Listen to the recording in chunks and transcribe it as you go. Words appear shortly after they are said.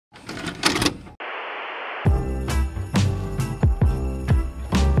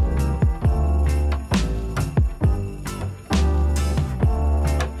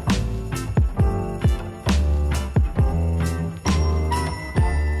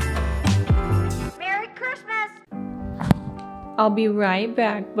I'll be right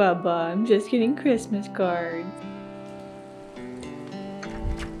back, Bubba. I'm just getting Christmas cards.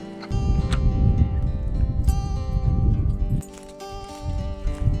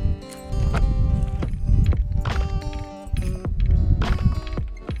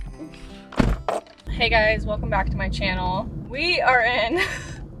 Hey guys, welcome back to my channel. We are in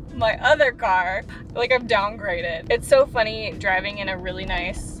my other car. Like, I've downgraded. It's so funny driving in a really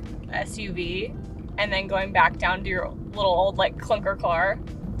nice SUV and then going back down to your little old like clunker car.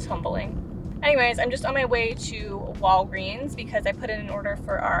 It's humbling. Anyways, I'm just on my way to Walgreens because I put in an order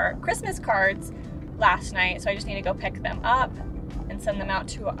for our Christmas cards last night, so I just need to go pick them up and send them out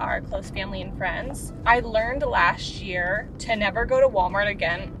to our close family and friends. I learned last year to never go to Walmart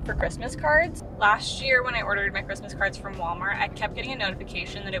again for Christmas cards. Last year when I ordered my Christmas cards from Walmart, I kept getting a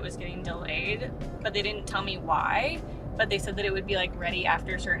notification that it was getting delayed, but they didn't tell me why. But they said that it would be like ready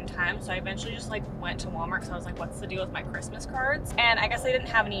after a certain time. So I eventually just like went to Walmart because I was like, what's the deal with my Christmas cards? And I guess they didn't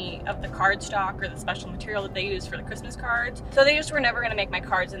have any of the card stock or the special material that they use for the Christmas cards. So they just were never gonna make my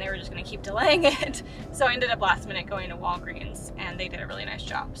cards and they were just gonna keep delaying it. So I ended up last minute going to Walgreens and they did a really nice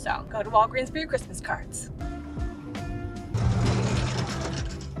job. So go to Walgreens for your Christmas cards.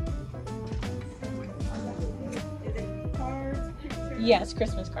 Is it cards, pictures? Yes,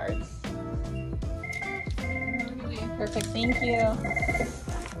 Christmas cards. Perfect, thank you.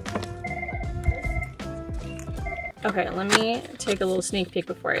 Okay, let me take a little sneak peek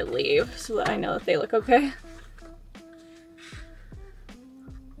before I leave so that I know that they look okay.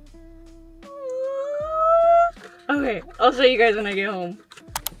 Okay, I'll show you guys when I get home.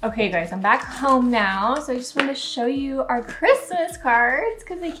 Okay guys, I'm back home now, so I just wanted to show you our Christmas cards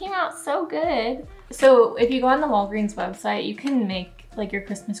because they came out so good. So if you go on the Walgreens website, you can make like your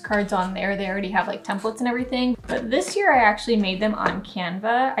Christmas cards on there. They already have like templates and everything. But this year I actually made them on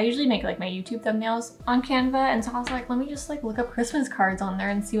Canva. I usually make like my YouTube thumbnails on Canva. And so I was like, let me just like look up Christmas cards on there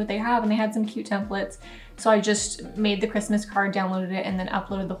and see what they have. And they had some cute templates. So I just made the Christmas card, downloaded it, and then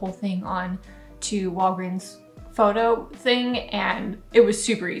uploaded the whole thing on to Walgreens photo thing. And it was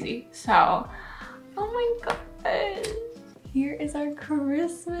super easy. So, oh my gosh. Here is our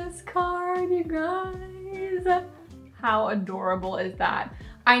Christmas card, you guys. How adorable is that?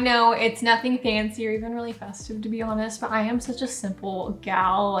 I know it's nothing fancy or even really festive, to be honest, but I am such a simple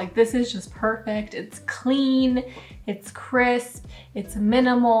gal. Like, this is just perfect. It's clean, it's crisp, it's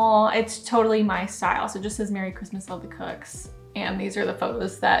minimal. It's totally my style. So it just says Merry Christmas, love the cooks. And these are the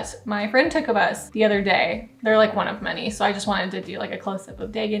photos that my friend took of us the other day. They're like one of many. So I just wanted to do like a close-up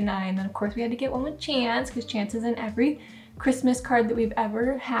of Dag and I. And then of course we had to get one with Chance because Chance is in every Christmas card that we've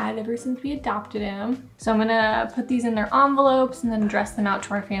ever had ever since we adopted him. So I'm gonna put these in their envelopes and then address them out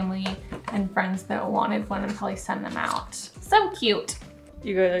to our family and friends that wanted one and probably send them out. So cute.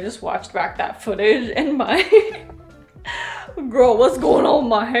 You guys, I just watched back that footage and my girl, what's going on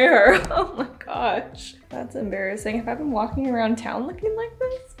with my hair? Oh my gosh, that's embarrassing. Have I been walking around town looking like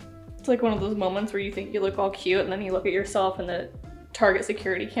this? It's like one of those moments where you think you look all cute and then you look at yourself in the Target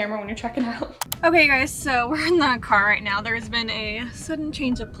security camera when you're checking out. Okay guys, so we're in the car right now. There's been a sudden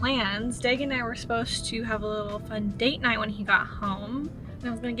change of plans. Dag and I were supposed to have a little fun date night when he got home. And I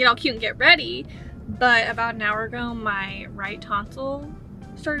was gonna get all cute and get ready, but about an hour ago, my right tonsil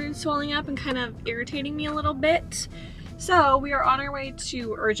started swelling up and kind of irritating me a little bit. So we are on our way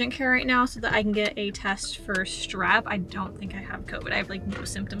to urgent care right now so that I can get a test for strep. I don't think I have COVID. I have like no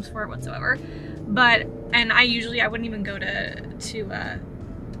symptoms for it whatsoever. But, and I wouldn't even go oh, that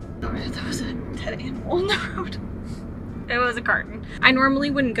was a dead animal on the road. It was a carton. I normally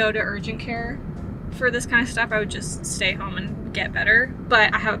wouldn't go to urgent care for this kind of stuff. I would just stay home and get better.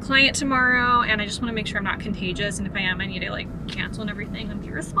 But I have a client tomorrow and I just want to make sure I'm not contagious. And if I am, I need to like cancel and everything and be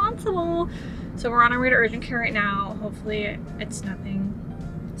responsible. So we're on our way to urgent care right now. Hopefully it's nothing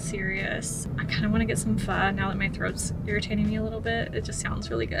serious. I kind of want to get some pho now that my throat's irritating me a little bit. It just sounds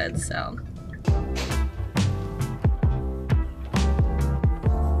really good, so.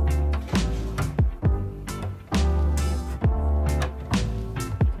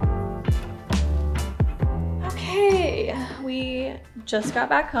 Okay, we just got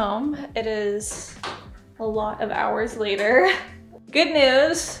back home. It is a lot of hours later. Good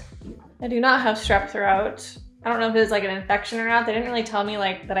news. I do not have strep throat. I don't know if it was like an infection or not. They didn't really tell me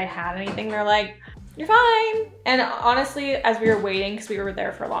like that I had anything. They're like, you're fine. And honestly, as we were waiting, because we were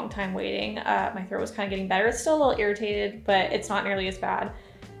there for a long time waiting, my throat was kind of getting better. It's still a little irritated, but it's not nearly as bad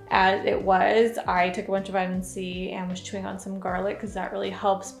as it was. I took a bunch of vitamin C and was chewing on some garlic because that really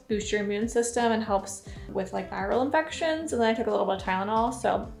helps boost your immune system and helps with like viral infections. And then I took a little bit of Tylenol,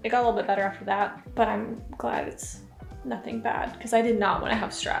 so it got a little bit better after that. But I'm glad it's nothing bad because I did not want to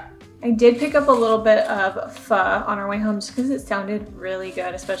have strep. I did pick up a little bit of pho on our way home just because it sounded really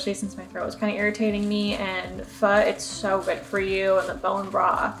good, especially since my throat was kind of irritating me. And pho, it's so good for you, and the bone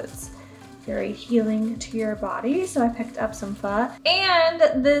broth, it's very healing to your body. So I picked up some pho.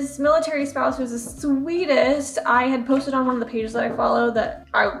 And this military spouse was the sweetest. I had posted on one of the pages that I follow that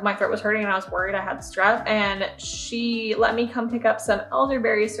my throat was hurting and I was worried I had strep, and she let me come pick up some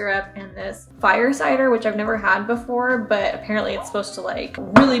elderberry syrup and this fire cider, which I've never had before, but apparently it's supposed to like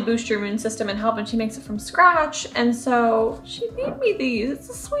really boost your immune system and help, and she makes it from scratch. And so she made me these. It's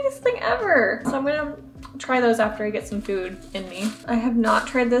the sweetest thing ever. So I'm gonna try those after I get some food in me. I have not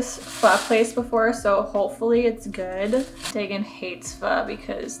tried this pho place before, so hopefully it's good. Dagan hates pho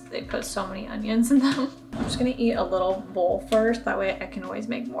because they put so many onions in them. I'm just gonna eat a little bowl first, that way I can always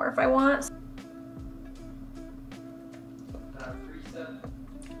make more if I want.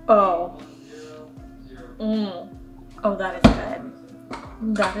 Oh. Oh, that is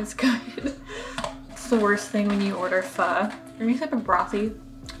good. That is good. It's the worst thing when you order pho. Any type of brothy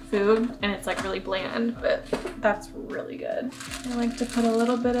food and it's like really bland, but that's really good. I like to put a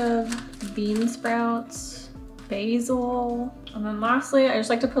little bit of bean sprouts, basil, and then lastly I just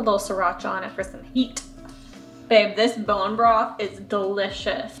like to put a little sriracha on it for some heat. Babe, this bone broth is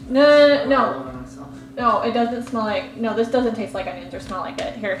delicious. No, it doesn't smell like, no, this doesn't taste like onions or smell like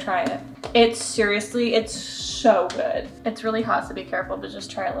it. Here, try it. It's seriously, it's so good. It's really hot, so be careful, but just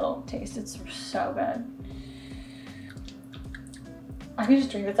try a little taste. It's so good. I can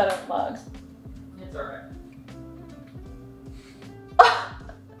just drink this out of mugs. It's alright.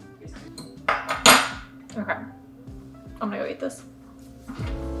 Okay, I'm gonna go eat this.